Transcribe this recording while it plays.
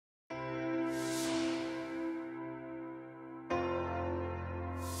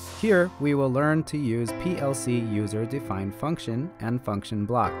Here, we will learn to use PLC user-defined function and function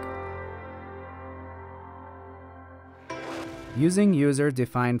block. Using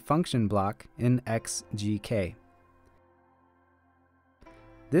user-defined function block in XGK.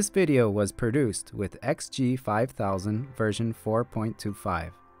 This video was produced with XG 5000 version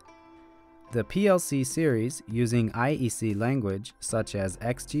 4.25. The PLC series using IEC language such as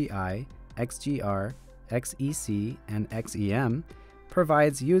XGI, XGR, XEC, and XEM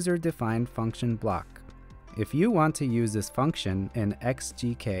provides user-defined function block. If you want to use this function in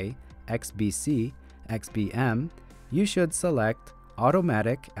XGK, XBC, XBM, you should select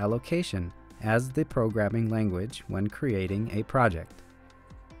Automatic Allocation as the programming language when creating a project.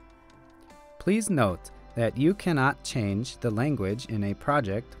 Please note that you cannot change the language in a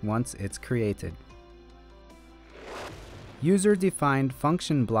project once it's created. User-defined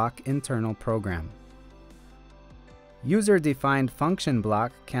function block internal program. User-defined function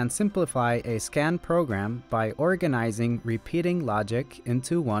block can simplify a scan program by organizing repeating logic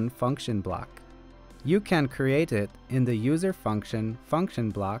into one function block. You can create it in the user function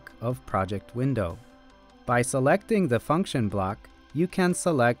block of project window. By selecting the function block, you can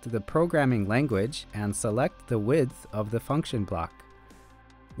select the programming language and select the width of the function block.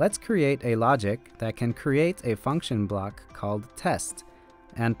 Let's create a logic that can create a function block called test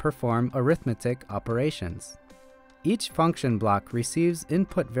and perform arithmetic operations. Each function block receives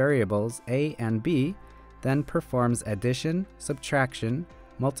input variables a and b, then performs addition, subtraction,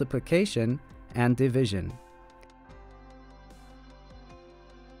 multiplication, and division.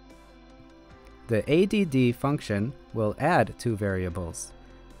 The ADD function will add two variables.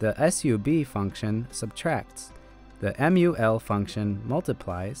 The SUB function subtracts. The MUL function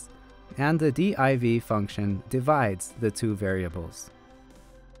multiplies. And the DIV function divides the two variables.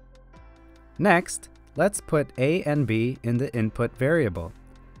 Next, let's put a and b in the input variable.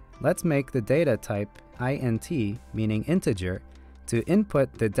 Let's make the data type int, meaning integer, to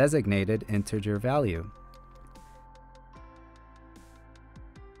input the designated integer value.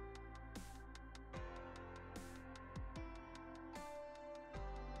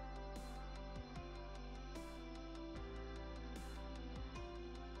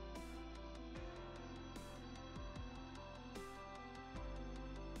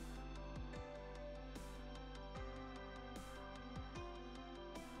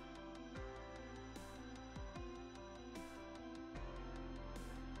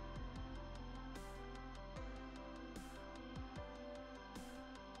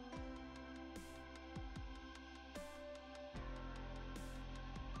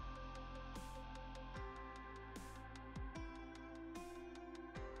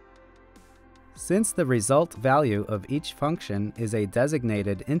 Since the result value of each function is a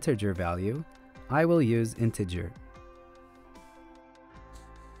designated integer value, I will use integer.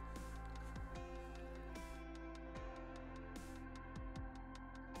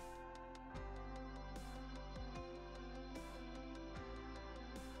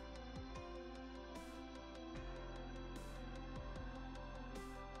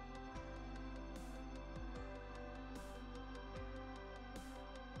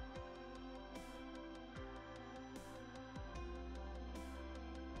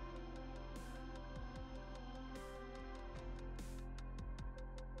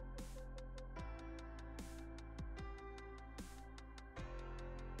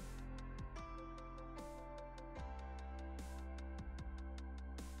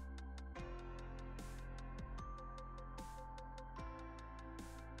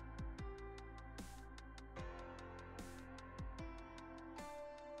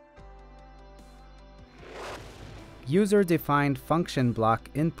 User-defined function block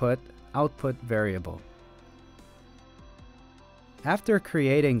input-output variable. After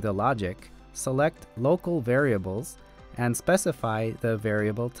creating the logic, select Local Variables and specify the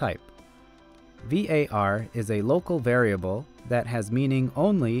variable type. VAR is a local variable that has meaning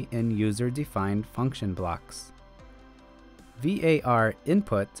only in user-defined function blocks. VAR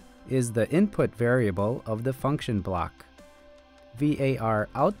input is the input variable of the function block. VAR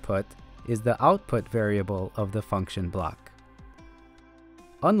output is the output variable of the function block.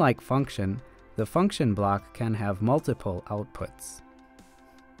 Unlike function, the function block can have multiple outputs.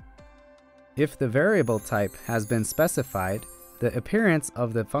 If the variable type has been specified, the appearance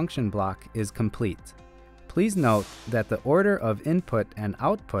of the function block is complete. Please note that the order of input and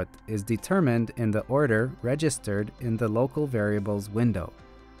output is determined in the order registered in the local variables window.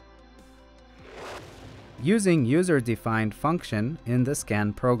 Using user-defined function in the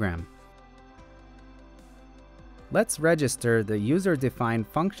scan program. Let's register the user-defined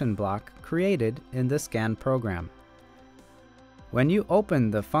function block created in the scan program. When you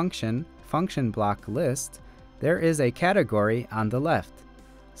open the function block list, there is a category on the left.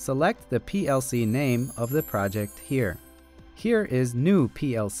 Select the PLC name of the project here. Here is New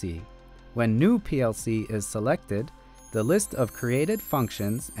PLC. When New PLC is selected, the list of created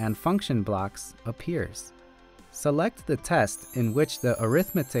functions and function blocks appears. Select the test in which the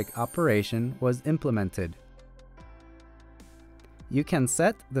arithmetic operation was implemented. You can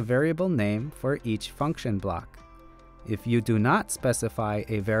set the variable name for each function block. If you do not specify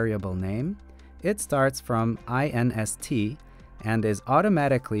a variable name, it starts from INST and is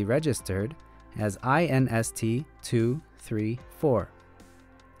automatically registered as INST234.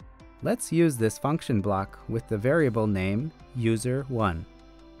 Let's use this function block with the variable name user1.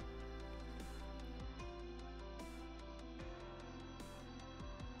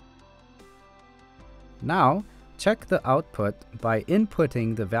 Now, check the output by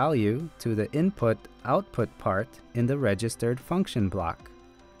inputting the value to the input-output part in the registered function block.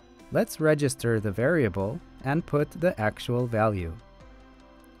 Let's register the variable and put the actual value.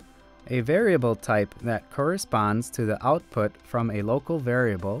 A variable type that corresponds to the output from a local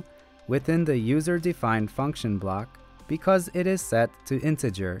variable within the user-defined function block, because it is set to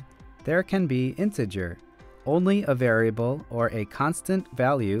integer, there can be integer, only a variable or a constant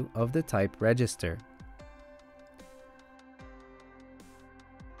value of the type register.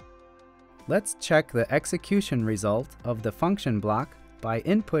 Let's check the execution result of the function block by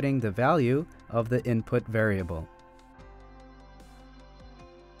inputting the value of the input variable.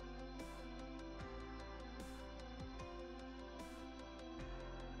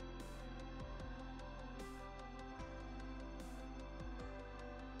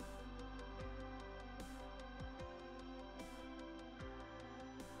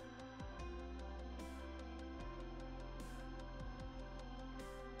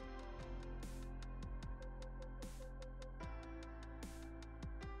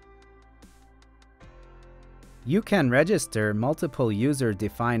 You can register multiple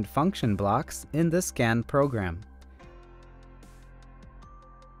user-defined function blocks in the scan program.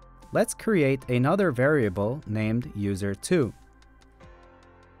 Let's create another variable named user2.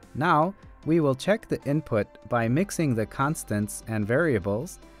 Now, we will check the input by mixing the constants and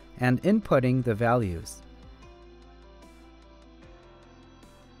variables and inputting the values.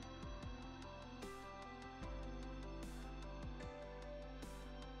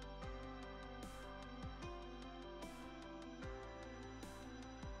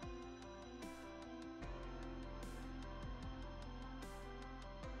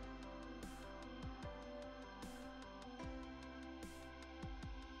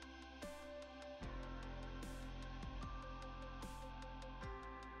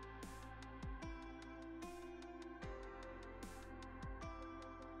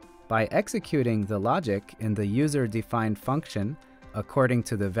 By executing the logic in the user-defined function according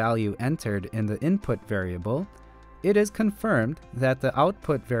to the value entered in the input variable, it is confirmed that the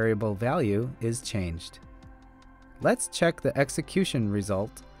output variable value is changed. Let's check the execution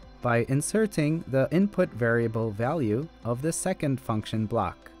result by inserting the input variable value of the second function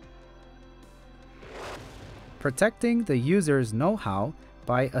block. Protecting the user's know-how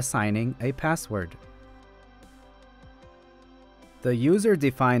by assigning a password. The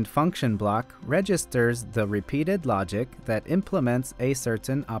user-defined function block registers the repeated logic that implements a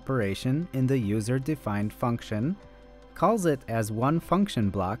certain operation in the user-defined function, calls it as one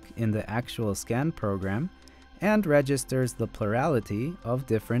function block in the actual scan program, and registers the plurality of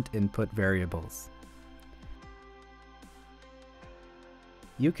different input variables.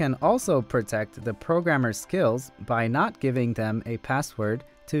 You can also protect the programmer's skills by not giving them a password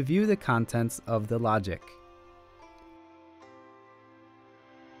to view the contents of the logic.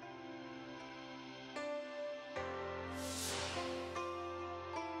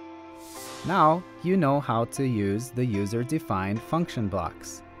 Now, you know how to use the user-defined function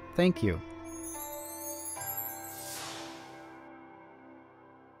blocks. Thank you.